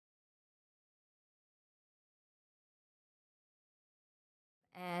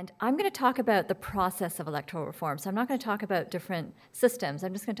And I'm going to talk about the process of electoral reform. So I'm not going to talk about different systems.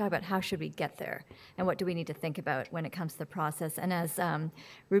 I'm just going to talk about how should we get there and what do we need to think about when it comes to the process. And as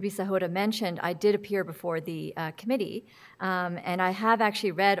Ruby Sahota mentioned, I did appear before the committee, and I have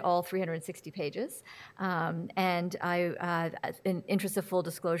actually read all 360 pages. And in interest of full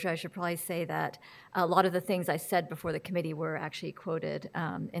disclosure, I should probably say that a lot of the things I said before the committee were actually quoted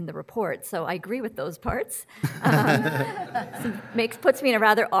in the report. So I agree with those parts. Puts me in a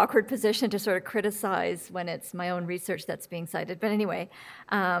rather awkward position to sort of criticize when it's my own research that's being cited. But anyway,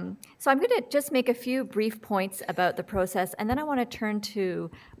 so I'm going to just make a few brief points about the process, and then I want to turn to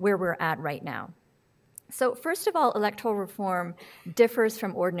where we're at right now. So first of all, electoral reform differs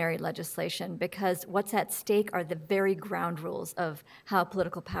from ordinary legislation because what's at stake are the very ground rules of how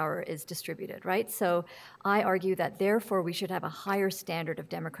political power is distributed, right? So I argue that therefore we should have a higher standard of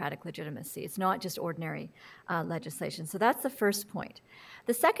democratic legitimacy. It's not just ordinary legislation. So that's the first point.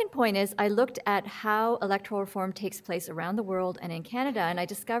 The second point is I looked at how electoral reform takes place around the world and in Canada, and I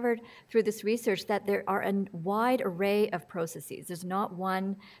discovered through this research that there are a wide array of processes. There's not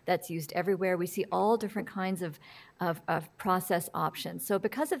one that's used everywhere. We see all different kinds of process options. So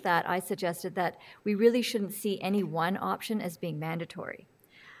because of that, I suggested that we really shouldn't see any one option as being mandatory.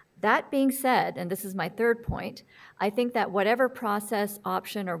 That being said, and this is my third point, I think that whatever process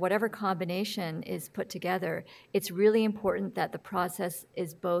option or whatever combination is put together, it's really important that the process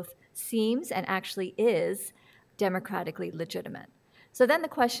is both seems and actually is democratically legitimate. So then the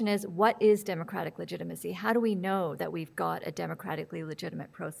question is, what is democratic legitimacy? How do we know that we've got a democratically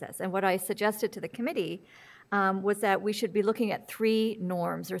legitimate process? And what I suggested to the committee was that we should be looking at three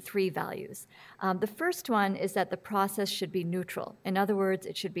norms or three values. The first one is that the process should be neutral. In other words,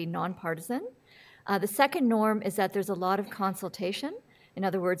 it should be nonpartisan. The second norm is that there's a lot of consultation. In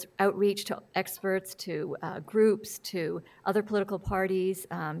other words, outreach to experts, to groups, to other political parties,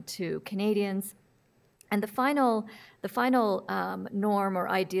 to Canadians. And the final norm or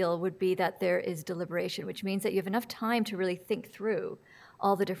ideal would be that there is deliberation, which means that you have enough time to really think through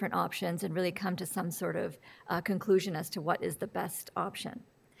all the different options and really come to some sort of conclusion as to what is the best option.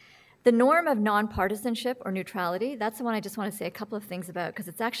 The norm of nonpartisanship or neutrality, that's the one I just want to say a couple of things about because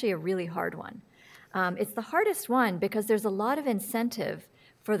it's actually a really hard one. It's the hardest one because there's a lot of incentive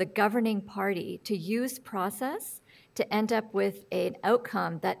for the governing party to use process to end up with an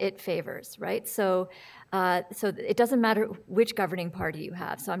outcome that it favors, right? So it doesn't matter which governing party you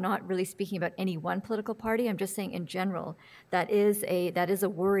have. So I'm not really speaking about any one political party. I'm just saying in general that is a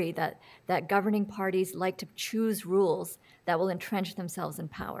worry that governing parties like to choose rules that will entrench themselves in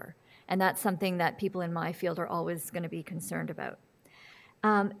power. And that's something that people in my field are always going to be concerned about.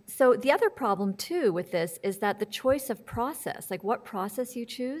 So the other problem, too, with this is that the choice of process, like what process you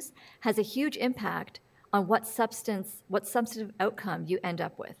choose, has a huge impact on what substantive outcome you end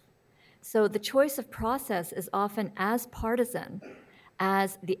up with. So the choice of process is often as partisan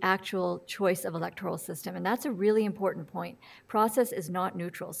as the actual choice of electoral system, and that's a really important point. Process is not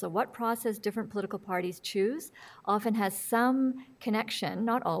neutral. So what process different political parties choose often has some connection,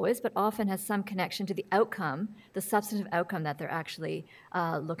 not always, but often has some connection to the outcome, the substantive outcome that they're actually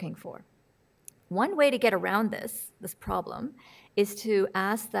looking for. One way to get around this problem is to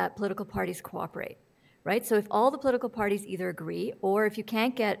ask that political parties cooperate. Right? So if all the political parties either agree, or if you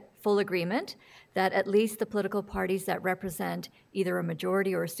can't get full agreement, that at least the political parties that represent either a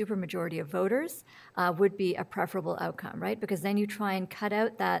majority or a supermajority of voters would be a preferable outcome, right? Because then you try and cut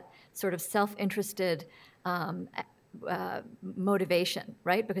out that sort of self-interested motivation,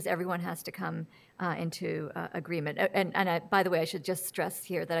 right? Because everyone has to come into agreement. And by the way, I should just stress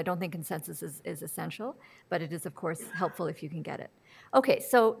here that I don't think consensus is essential, but it is, of course, helpful if you can get it. Okay,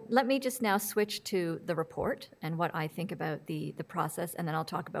 so let me just now switch to the report and what I think about the process, and then I'll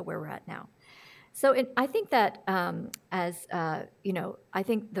talk about where we're at now. So I think that I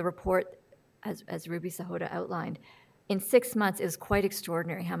think the report, as Ruby Sahota outlined, in 6 months is quite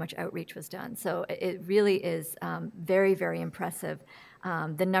extraordinary how much outreach was done. So it really is very, very impressive.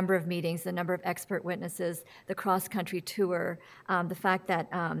 The number of meetings, the number of expert witnesses, the cross-country tour, the fact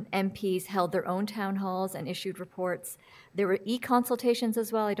that MPs held their own town halls and issued reports. There were e-consultations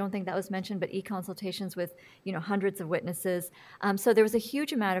as well. I don't think that was mentioned, but e-consultations with hundreds of witnesses. So there was a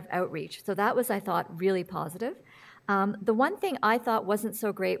huge amount of outreach. So that was, I thought, really positive. The one thing I thought wasn't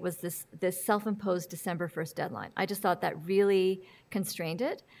so great was this self-imposed December 1st deadline. I just thought that really constrained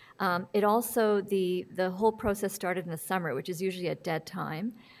it. It also, the whole process started in the summer, which is usually a dead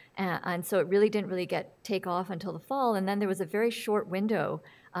time. And so it really didn't take off until the fall. And then there was a very short window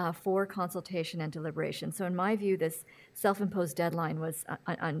for consultation and deliberation. So in my view, this self-imposed deadline was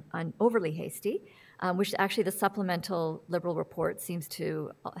overly hasty, which actually the supplemental Liberal report seems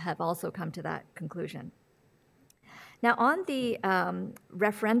to have also come to that conclusion. Now, on the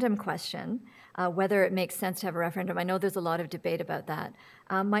referendum question, whether it makes sense to have a referendum, I know there's a lot of debate about that.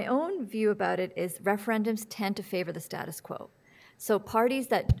 My own view about it is referendums tend to favor the status quo. So parties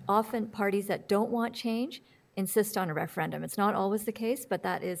that don't want change insist on a referendum. It's not always the case, but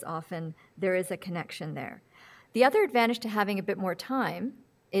that is often, there is a connection there. The other advantage to having a bit more time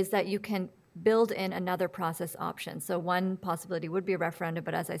is that you can build in another process option. So one possibility would be a referendum,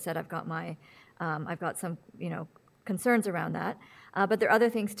 but as I said, I've got some, concerns around that. But there are other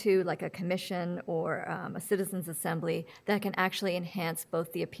things too, like a commission or a citizens' assembly that can actually enhance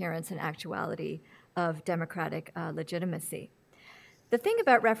both the appearance and actuality of democratic legitimacy. The thing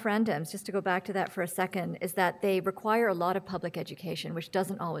about referendums, just to go back to that for a second, is that they require a lot of public education, which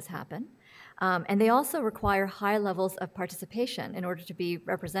doesn't always happen. And they also require high levels of participation in order to be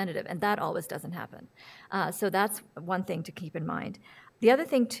representative, and that always doesn't happen. So that's one thing to keep in mind. The other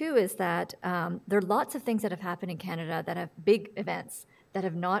thing, too, is that there are lots of things that have happened in Canada that have big events that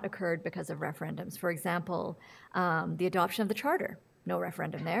have not occurred because of referendums. For example, the adoption of the Charter, no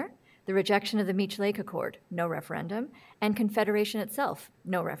referendum there. The rejection of the Meech Lake Accord, no referendum. And Confederation itself,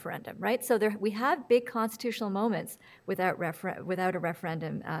 no referendum, right? So we have big constitutional moments without a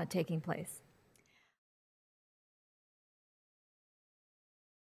referendum taking place.